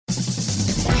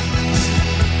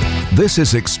This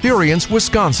is Experience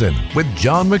Wisconsin with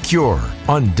John McCure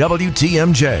on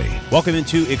WTMJ. Welcome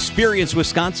into Experience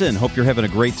Wisconsin. Hope you're having a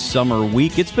great summer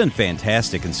week. It's been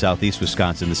fantastic in southeast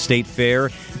Wisconsin. The State Fair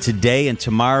today and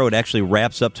tomorrow. It actually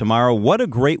wraps up tomorrow. What a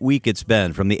great week it's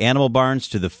been, from the animal barns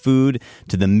to the food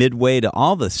to the Midway to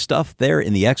all the stuff there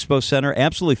in the Expo Center.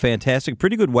 Absolutely fantastic.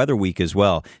 Pretty good weather week as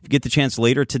well. If you get the chance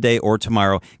later today or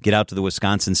tomorrow, get out to the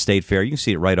Wisconsin State Fair. You can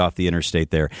see it right off the interstate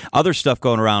there. Other stuff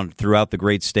going around throughout the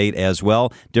great state as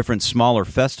well. Different smaller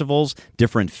festivals,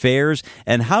 different fairs.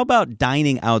 And how about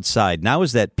dining outside? Now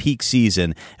is that peak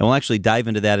season, and we'll actually dive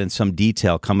into that in some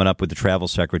detail coming up with the travel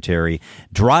secretary.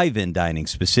 Drive-in dining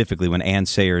specifically when Ann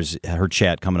Sayers, her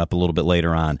chat coming up a little bit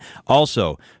later on.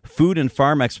 Also, Food and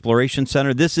Farm Exploration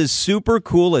Center. This is super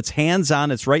cool. It's hands-on.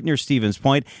 It's right near Stevens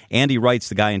Point. Andy Wright's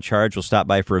the guy in charge. We'll stop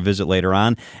by for a visit later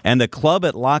on. And the club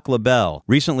at Lac La Belle,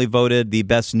 recently voted the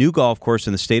best new golf course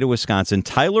in the state of Wisconsin.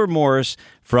 Tyler Morris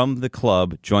from the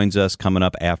club joins us coming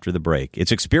up after the break.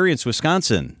 It's Experience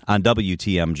Wisconsin on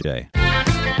WTMJ.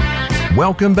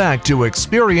 Welcome back to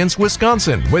Experience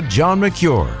Wisconsin with John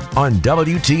McCure on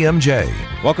WTMJ.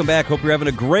 Welcome back. Hope you're having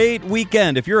a great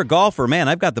weekend. If you're a golfer, man,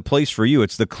 I've got the place for you.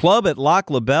 It's the club at Lac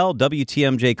La Belle.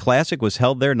 WTMJ Classic was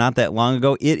held there not that long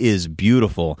ago. It is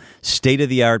beautiful.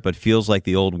 State-of-the-art, but feels like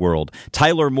the old world.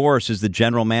 Tyler Morris is the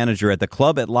general manager at the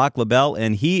club at Lac La Belle,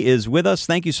 and he is with us.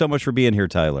 Thank you so much for being here,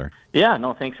 Tyler. Yeah,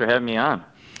 no, thanks for having me on.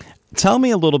 Tell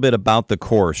me a little bit about the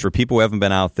course for people who haven't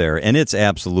been out there, and it's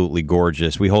absolutely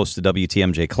gorgeous. We host the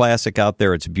WTMJ Classic out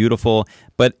there. It's beautiful,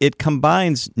 but it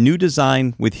combines new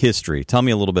design with history. Tell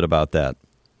me a little bit about that.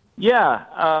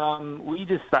 Yeah, we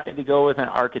decided to go with an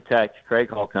architect, Craig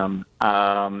Holcomb,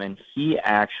 and he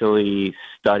actually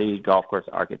studied golf course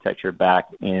architecture back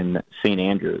in St.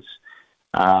 Andrews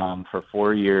for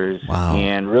 4 years. Wow.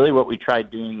 And really what we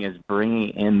tried doing is bringing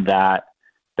in that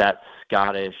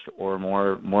Scottish or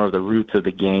more of the roots of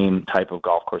the game type of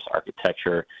golf course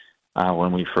architecture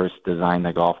when we first designed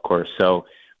the golf course. So,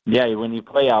 yeah, when you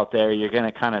play out there, you're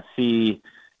going to kind of see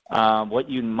what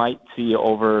you might see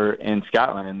over in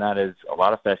Scotland, and that is a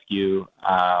lot of fescue.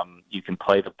 You can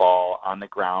play the ball on the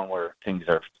ground where things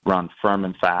are run firm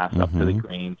and fast up to the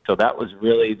green. So that was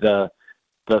really the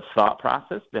thought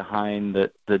process behind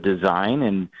the design.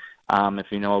 And if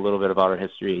you know a little bit about our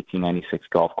history, 1896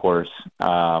 golf course,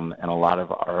 and a lot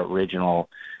of our original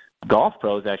golf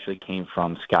pros actually came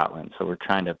from Scotland. So we're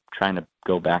trying to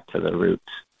go back to the roots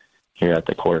here at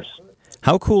the course.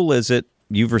 How cool is it?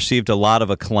 You've received a lot of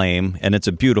acclaim, and it's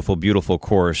a beautiful, beautiful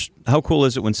course. How cool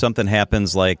is it when something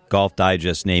happens like Golf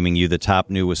Digest naming you the top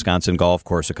new Wisconsin golf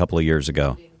course a couple of years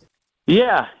ago?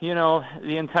 Yeah,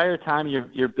 the entire time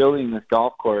you're building this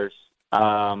golf course,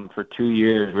 for 2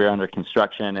 years we were under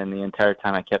construction, and the entire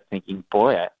time I kept thinking,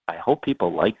 boy, I hope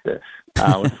people like this.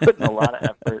 We're putting a lot of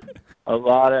effort, a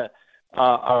lot of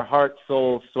our heart,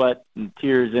 soul, sweat, and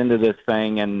tears into this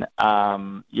thing, and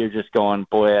you're just going,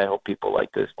 boy, I hope people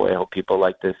like this. Boy, I hope people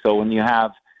like this. So when you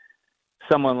have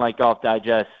someone like Golf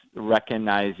Digest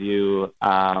recognize you,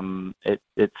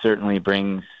 it certainly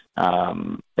brings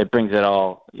it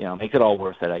all, makes it all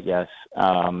worth it, I guess.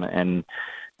 I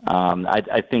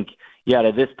think, yeah,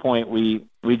 at this point we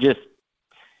just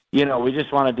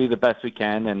want to do the best we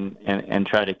can and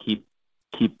try to keep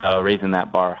raising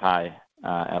that bar high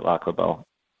at Lac La Belle.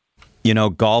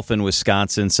 Golf in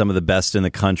Wisconsin, some of the best in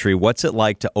the country. What's it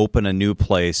like to open a new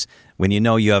place when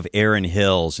you have Erin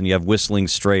Hills and you have Whistling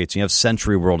Straits and you have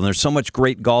Century World, and there's so much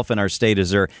great golf in our state?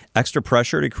 Is there extra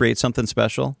pressure to create something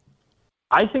special?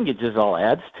 I think it just all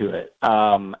adds to it.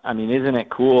 Isn't it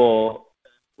cool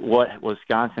what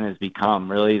Wisconsin has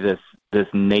become, really this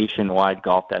nationwide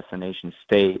golf destination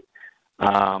state?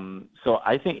 So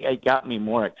I think it got me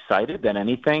more excited than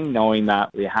anything, knowing that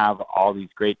we have all these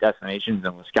great destinations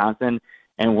in Wisconsin,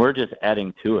 and we're just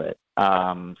adding to it.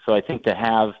 So I think to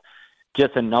have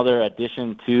just another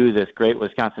addition to this great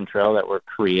Wisconsin trail that we're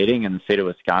creating in the state of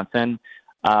Wisconsin,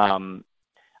 I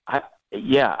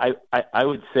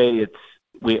would say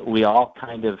we all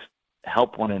kind of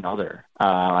help one another.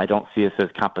 I don't see us as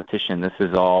competition. This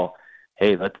is all,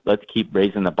 hey, let's keep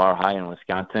raising the bar high in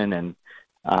Wisconsin, and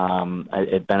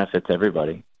it benefits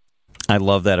everybody. I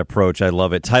love that approach. I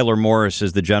love it. Tyler Morris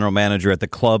is the general manager at the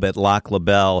club at Lac La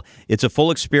Belle. It's a full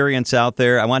experience out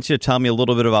there. I want you to tell me a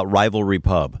little bit about Rivalry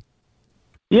Pub.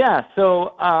 Yeah,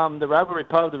 so the Rivalry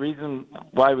Pub, the reason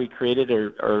why we created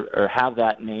or have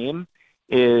that name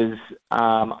is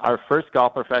our first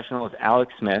golf professional was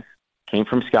Alex Smith, came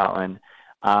from Scotland.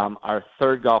 Our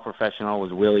third golf professional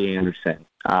was Willie Anderson,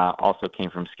 also came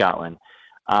from Scotland.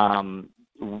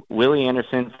 Willie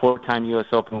Anderson, 4-time U.S.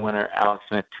 Open winner. Alex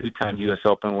Smith, 2-time U.S.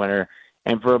 Open winner.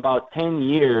 And for about 10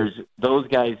 years, those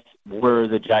guys were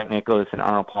the Jack Nicklaus and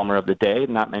Arnold Palmer of the day.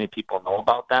 Not many people know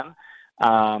about them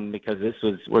because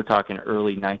we're talking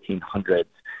early 1900s.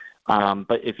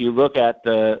 But if you look at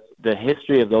the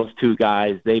history of those two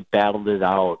guys, they battled it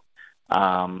out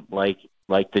like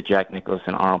the Jack Nicklaus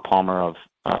and Arnold Palmer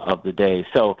of the day.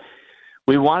 So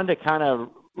we wanted to kind of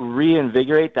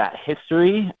reinvigorate that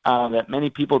history that many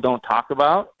people don't talk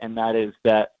about, and that is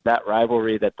that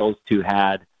rivalry that those two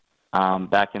had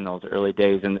back in those early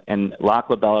days. And Lac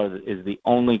La Belle is the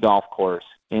only golf course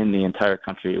in the entire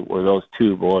country where those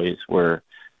two boys were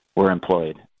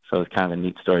employed. So it's kind of a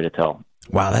neat story to tell.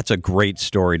 Wow, that's a great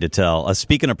story to tell.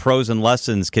 Speaking of pros and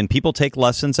lessons, can people take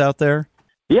lessons out there?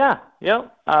 Yeah,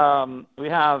 yep. We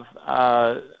have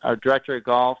our director of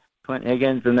golf, Clint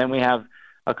Higgins, and then we have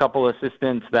a couple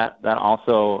assistants that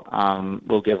also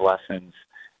will give lessons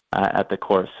at the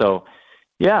course. So,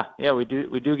 yeah, we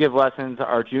do give lessons.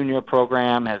 Our junior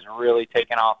program has really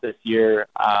taken off this year,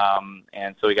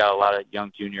 and so we got a lot of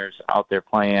young juniors out there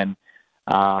playing.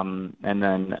 And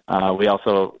then we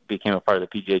also became a part of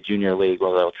the PGA Junior League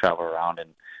where they'll travel around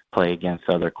and play against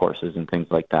other courses and things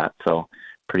like that. So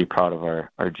pretty proud of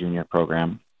our junior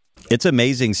program. It's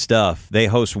amazing stuff. They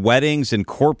host weddings and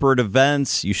corporate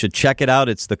events. You should check it out.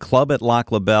 It's the Club at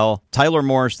Lac La Belle. Tyler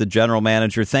Morris, the general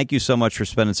manager. Thank you so much for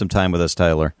spending some time with us,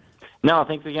 Tyler. No,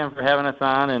 thanks again for having us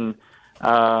on.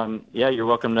 And, you're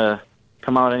welcome to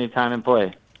come out anytime and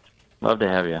play. Love to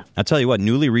have you. I'll tell you what,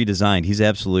 newly redesigned. He's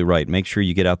absolutely right. Make sure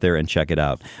you get out there and check it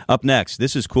out. Up next,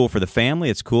 this is cool for the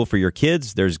family. It's cool for your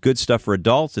kids. There's good stuff for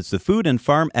adults. It's the Food and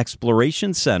Farm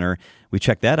Exploration Center. We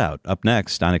check that out up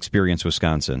next on Experience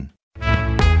Wisconsin.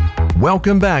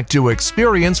 Welcome back to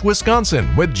Experience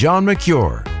Wisconsin with John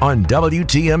McCure on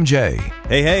WTMJ.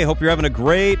 Hey, hope you're having a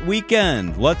great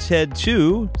weekend. Let's head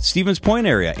to Stevens Point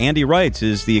area. Andy Wrights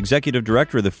is the executive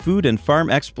director of the Food and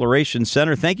Farm Exploration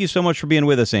Center. Thank you so much for being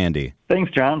with us, Andy.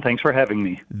 Thanks, John. Thanks for having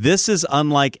me. This is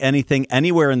unlike anything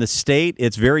anywhere in the state.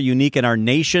 It's very unique in our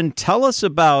nation. Tell us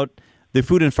about the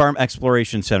Food and Farm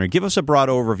Exploration Center. Give us a broad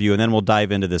overview, and then we'll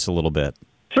dive into this a little bit.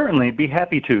 Certainly, be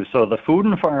happy to. So the Food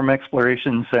and Farm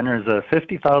Exploration Center is a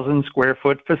 50,000 square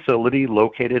foot facility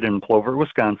located in Plover,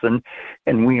 Wisconsin,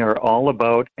 and we are all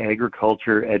about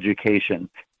agriculture education.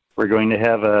 We're going to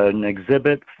have an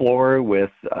exhibit floor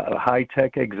with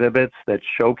high-tech exhibits that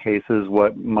showcases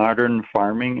what modern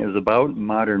farming is about,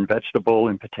 modern vegetable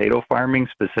and potato farming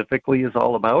specifically is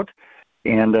all about.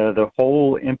 And the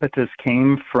whole impetus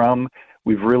came from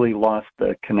we've really lost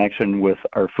the connection with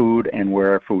our food and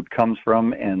where our food comes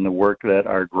from and the work that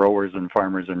our growers and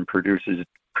farmers and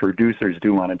producers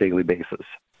do on a daily basis.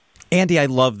 Andy, I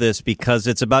love this because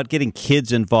it's about getting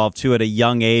kids involved, too, at a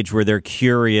young age where they're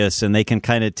curious and they can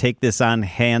kind of take this on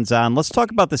hands-on. Let's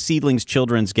talk about the Seedlings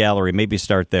Children's Gallery. Maybe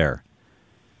start there.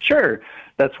 Sure.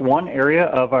 That's one area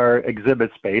of our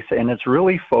exhibit space, and it's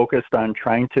really focused on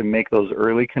trying to make those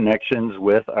early connections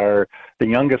with the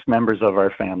youngest members of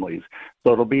our families.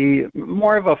 So it'll be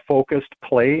more of a focused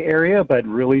play area, but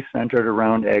really centered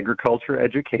around agriculture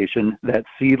education. That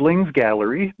Seedlings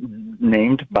Gallery,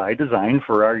 named by design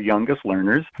for our youngest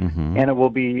learners, and it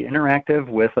will be interactive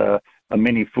with a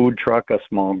mini food truck, a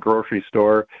small grocery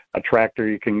store, a tractor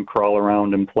you can crawl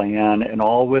around and play on, and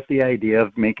all with the idea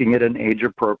of making it an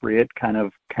age-appropriate kind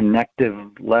of connective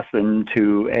lesson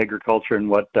to agriculture and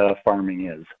what farming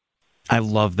is. I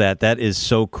love that. That is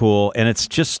so cool. And it's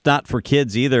just not for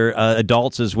kids either,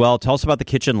 adults as well. Tell us about the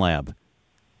Kitchen Lab.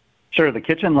 Sure. The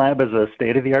Kitchen Lab is a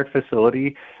state-of-the-art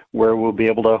facility where we'll be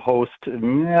able to host,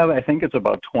 I think it's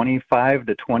about 25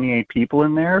 to 28 people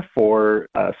in there for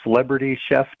celebrity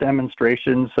chef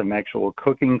demonstrations, some actual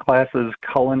cooking classes,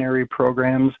 culinary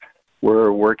programs.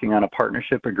 We're working on a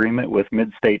partnership agreement with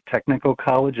Mid-State Technical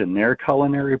College and their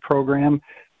culinary program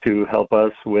to help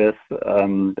us with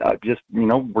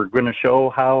we're going to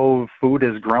show how food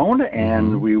is grown,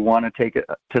 and we want to take it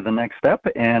to the next step,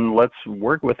 and let's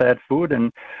work with that food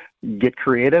and get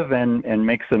creative and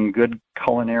make some good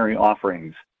culinary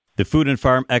offerings. The Food and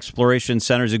Farm Exploration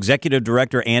Center's Executive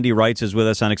Director, Andy Wrights, is with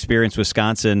us on Experience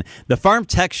Wisconsin. The Farm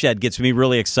Tech Shed gets me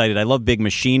really excited. I love big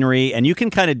machinery, and you can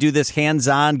kind of do this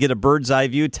hands-on, get a bird's eye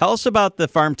view. Tell us about the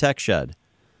Farm Tech Shed.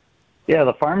 Yeah,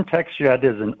 the Farm Tech Shed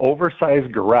is an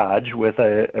oversized garage with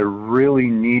a really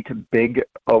neat big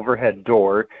overhead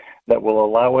door that will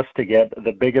allow us to get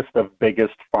the biggest of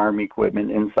biggest farm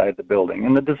equipment inside the building.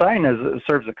 And the design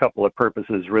serves a couple of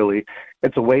purposes, really.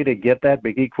 It's a way to get that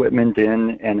big equipment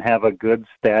in and have a good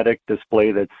static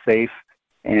display that's safe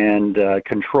and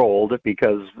controlled,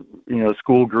 because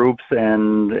school groups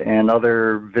and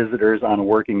other visitors on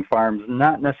working farms,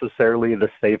 not necessarily the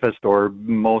safest or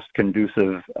most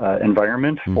conducive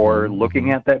environment for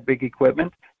looking at that big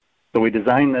equipment. So we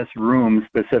designed this room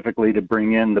specifically to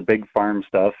bring in the big farm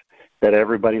stuff that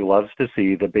everybody loves to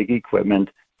see, the big equipment.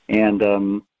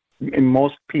 And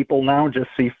most people now just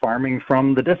see farming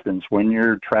from the distance when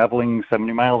you're traveling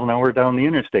 70 miles an hour down the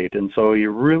interstate. And so you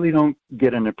really don't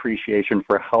get an appreciation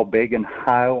for how big and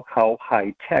how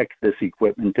high-tech this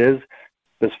equipment is.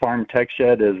 This Farm Tech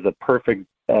Shed is the perfect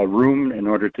room in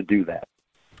order to do that.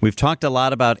 We've talked a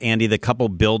lot about, Andy, the couple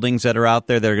buildings that are out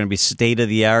there that are going to be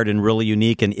state-of-the-art and really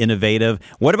unique and innovative.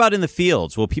 What about in the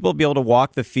fields? Will people be able to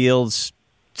walk the fields,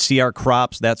 see our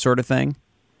crops, that sort of thing?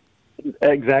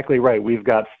 Exactly right. We've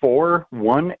got 4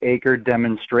 one-acre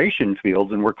demonstration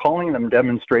fields, and we're calling them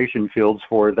demonstration fields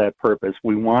for that purpose.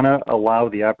 We want to allow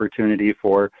the opportunity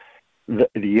for the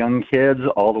young kids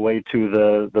all the way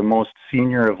to the most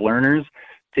senior of learners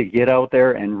to get out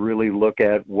there and really look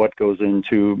at what goes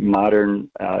into modern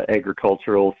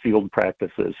agricultural field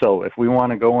practices. So if we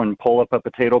want to go and pull up a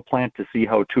potato plant to see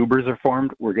how tubers are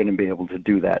formed, we're going to be able to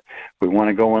do that. If we want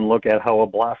to go and look at how a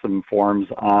blossom forms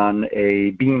on a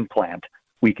bean plant,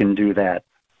 we can do that.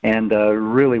 And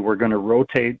really, we're going to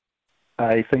rotate,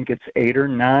 I think it's 8 or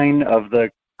 9 of the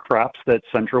crops that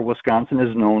central Wisconsin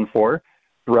is known for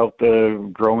throughout the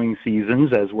growing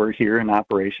seasons as we're here and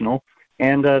operational.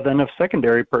 And then of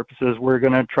secondary purposes, we're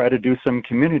going to try to do some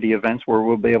community events where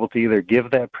we'll be able to either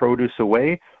give that produce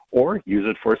away or use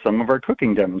it for some of our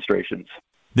cooking demonstrations.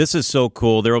 This is so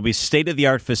cool. There will be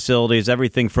state-of-the-art facilities,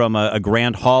 everything from a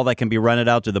grand hall that can be rented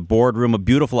out to the boardroom, a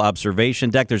beautiful observation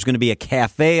deck. There's going to be a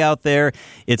cafe out there.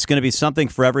 It's going to be something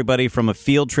for everybody, from a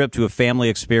field trip to a family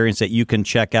experience that you can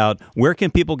check out. Where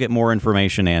can people get more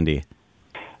information, Andy?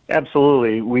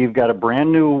 Absolutely. We've got a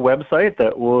brand new website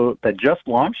that just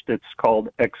launched. It's called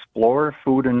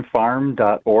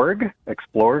explorefoodandfarm.org,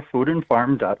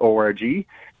 explorefoodandfarm.org.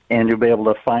 And you'll be able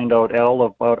to find out all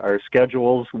about our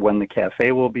schedules, when the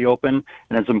cafe will be open.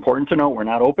 And it's important to note, we're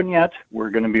not open yet. We're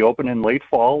going to be open in late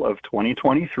fall of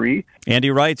 2023.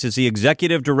 Andy Wrights is the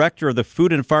Executive Director of the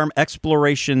Food and Farm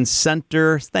Exploration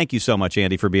Center. Thank you so much,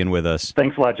 Andy, for being with us.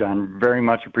 Thanks a lot, John. Very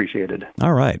much appreciated.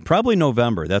 All right. Probably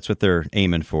November. That's what they're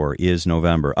aiming for, is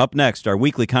November. Up next, our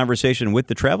weekly conversation with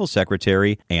the Travel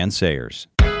Secretary, Ann Sayers.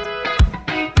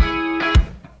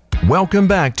 Welcome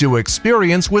back to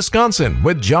Experience Wisconsin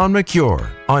with John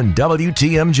McCure on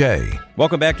WTMJ.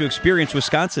 Welcome back to Experience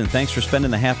Wisconsin. Thanks for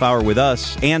spending the half hour with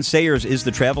us. Ann Sayers is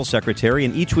the Travel Secretary,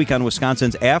 and each week on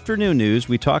Wisconsin's Afternoon News,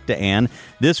 we talk to Ann.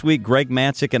 This week, Greg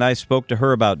Matzik and I spoke to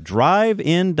her about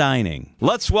drive-in dining.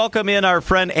 Let's welcome in our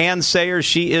friend Ann Sayers.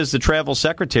 She is the Travel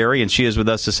Secretary, and she is with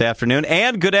us this afternoon.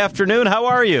 Ann, good afternoon. How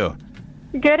are you?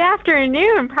 Good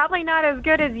afternoon. Probably not as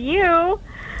good as you.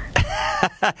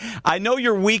 I know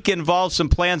your week involves some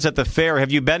plans at the fair.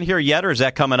 Have you been here yet, or is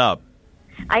that coming up?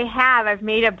 I have. I've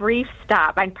made a brief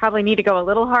stop. I probably need to go a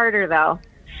little harder, though.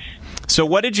 So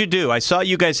what did you do? I saw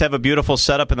you guys have a beautiful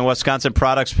setup in the Wisconsin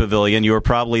Products Pavilion. You were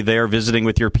probably there visiting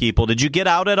with your people. Did you get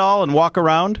out at all and walk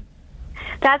around?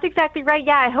 That's exactly right.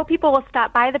 Yeah, I hope people will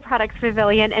stop by the Products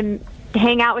Pavilion and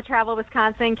hang out with Travel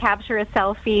Wisconsin, capture a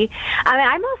selfie.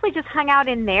 I mostly just hung out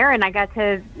in there, and I got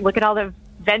to look at all the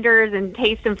vendors and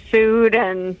taste some food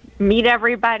and meet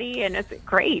everybody, and it's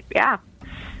great. Yeah.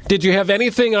 Did you have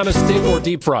anything on a stick or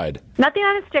deep fried? Nothing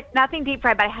on a stick, nothing deep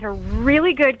fried, but I had a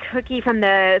really good cookie from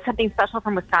the Something Special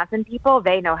from Wisconsin people.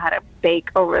 They know how to bake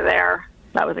over there.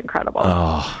 That was incredible.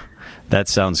 Oh, that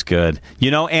sounds good.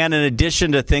 You know, Ann, in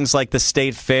addition to things like the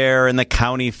state fair and the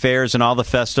county fairs and all the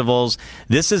festivals,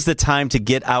 this is the time to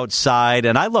get outside.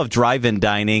 And I love drive-in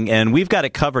dining, and we've got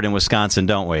it covered in Wisconsin,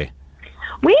 don't we?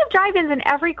 We have drive-ins in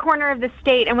every corner of the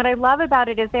state, and what I love about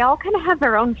it is they all kind of have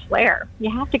their own flair. You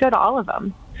have to go to all of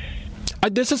them.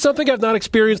 This is something I've not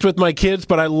experienced with my kids,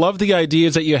 but I love the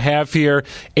ideas that you have here.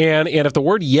 And if the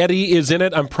word Yeti is in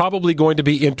it, I'm probably going to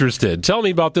be interested. Tell me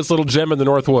about this little gem in the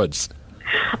North Woods.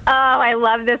 Oh, I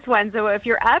love this one. So if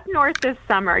you're up north this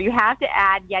summer, you have to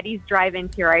add Yeti's Drive-In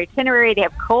to your itinerary. They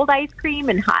have cold ice cream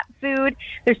and hot food.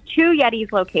 There's 2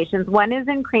 Yeti's locations. One is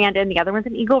in Crandon. The other one's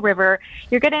in Eagle River.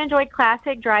 You're going to enjoy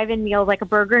classic drive-in meals like a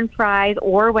burger and fries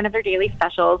or one of their daily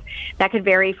specials. That could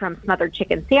vary from smothered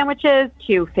chicken sandwiches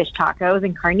to fish tacos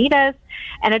and carnitas.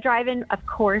 And a drive-in, of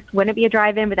course, wouldn't be a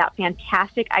drive-in without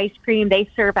fantastic ice cream. They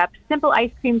serve up simple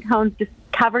ice cream cones just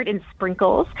covered in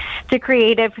sprinkles to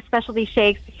creative specialty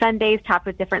shakes, sundaes topped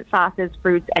with different sauces,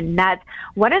 fruits, and nuts.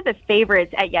 One of the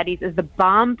favorites at Yeti's is the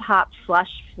Bomb Pop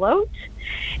Slush Float.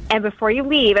 And before you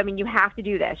leave, you have to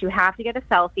do this. You have to get a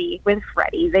selfie with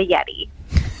Freddie the Yeti.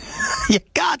 You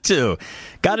got to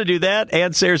do that.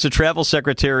 Ann Sayers, the travel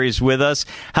secretary, is with us.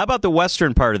 How about the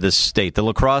western part of this state, the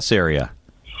La Crosse area?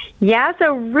 Yeah,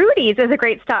 so Rudy's is a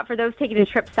great stop for those taking a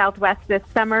trip southwest this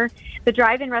summer. The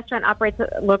drive-in restaurant operates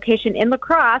a location in La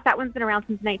Crosse. That one's been around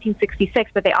since 1966,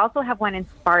 but they also have one in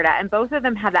Sparta, and both of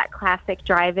them have that classic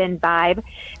drive-in vibe.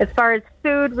 As far as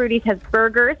food, Rudy's has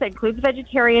burgers that includes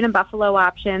vegetarian and buffalo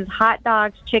options, hot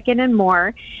dogs, chicken, and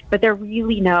more, but they're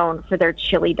really known for their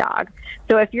chili dog.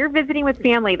 So if you're visiting with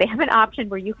family, they have an option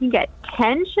where you can get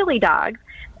 10 chili dogs,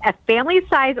 a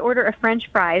family-size order of French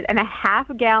fries, and a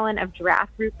half-gallon of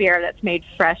draft root beer that's made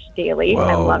fresh daily. Whoa.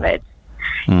 I love it.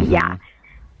 Mm-hmm. Yeah.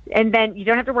 And then you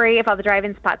don't have to worry if all the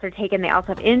drive-in spots are taken. They also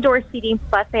have indoor seating,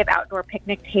 plus they have outdoor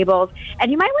picnic tables.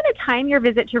 And you might want to time your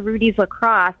visit to Rudy's La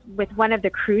Crosse with one of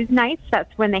the cruise nights.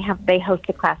 That's when they host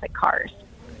the classic cars.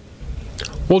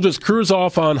 We'll just cruise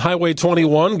off on Highway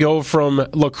 21, go from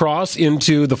La Crosse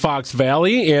into the Fox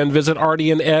Valley, and visit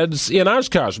Artie and Ed's in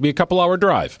Oshkosh. It'll be a couple-hour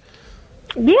drive.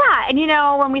 Yeah, and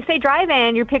when we say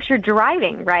drive-in, you picture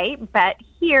driving, right? But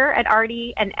here at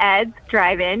Artie and Ed's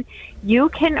Drive-In, you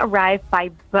can arrive by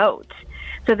boat.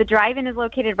 So the drive-in is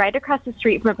located right across the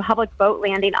street from a public boat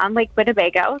landing on Lake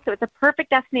Winnebago. So it's a perfect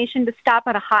destination to stop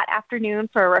on a hot afternoon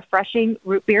for a refreshing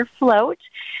root beer float.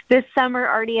 This summer,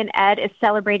 Artie and Ed is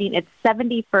celebrating its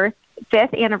 75th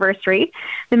anniversary.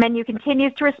 The menu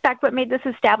continues to respect what made this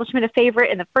establishment a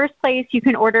favorite in the first place. You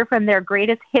can order from their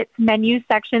greatest hits menu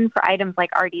section for items like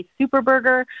Artie's Super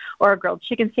Burger or a grilled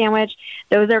chicken sandwich.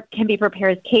 Those can be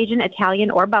prepared as Cajun, Italian,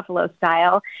 or Buffalo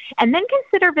style. And then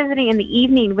consider visiting in the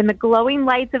evening when the glowing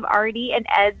lights of Artie and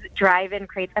Ed's Drive-In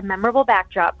creates a memorable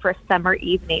backdrop for a summer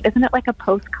evening. Isn't it like a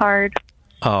postcard?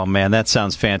 Oh, man, that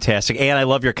sounds fantastic. And I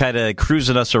love your kind of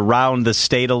cruising us around the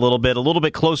state a little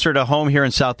bit closer to home here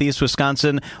in southeast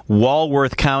Wisconsin,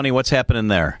 Walworth County. What's happening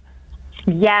there?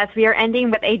 Yes, we are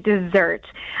ending with a dessert.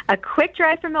 A quick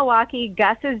drive from Milwaukee,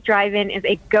 Gus's Drive-In is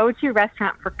a go-to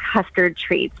restaurant for custard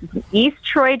treats. It's an East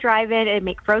Troy Drive-In. It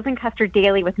makes frozen custard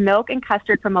daily with milk and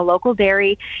custard from a local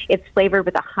dairy. It's flavored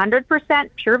with 100%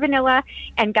 pure vanilla,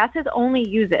 and Gus's only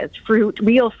uses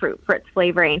real fruit for its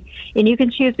flavoring. And you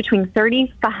can choose between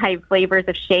 35 flavors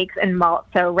of shakes and malt.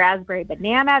 So raspberry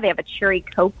banana, they have a cherry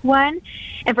Coke one.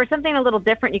 And for something a little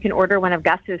different, you can order one of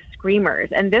Gus's Screamers.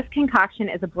 And this concoction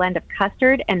is a blend of custard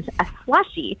and a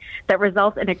slushie that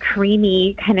results in a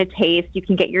creamy kind of taste. You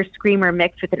can get your Screamer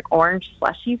mixed with an orange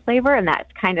slushie flavor, and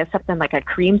that's kind of something like a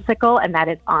creamsicle, and that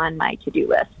is on my to-do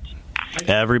list.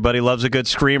 Everybody loves a good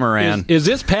Screamer, Ann. Is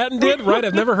this patented? Right?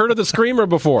 I've never heard of the Screamer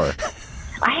before.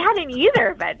 I hadn't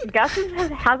either, but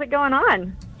Gus's how's it going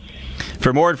on?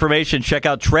 For more information, check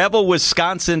out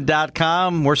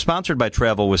TravelWisconsin.com. We're sponsored by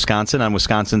Travel Wisconsin on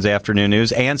Wisconsin's Afternoon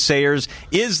News. Ann Sayers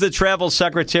is the travel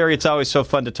secretary. It's always so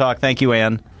fun to talk. Thank you,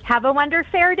 Ann. Have a wonder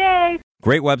fair day.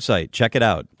 Great website. Check it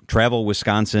out.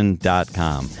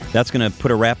 TravelWisconsin.com. That's going to put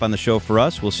a wrap on the show for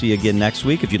us. We'll see you again next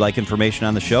week. If you'd like information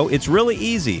on the show, it's really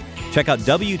easy. Check out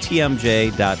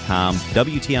WTMJ.com.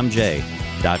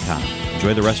 WTMJ.com.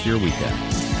 Enjoy the rest of your weekend.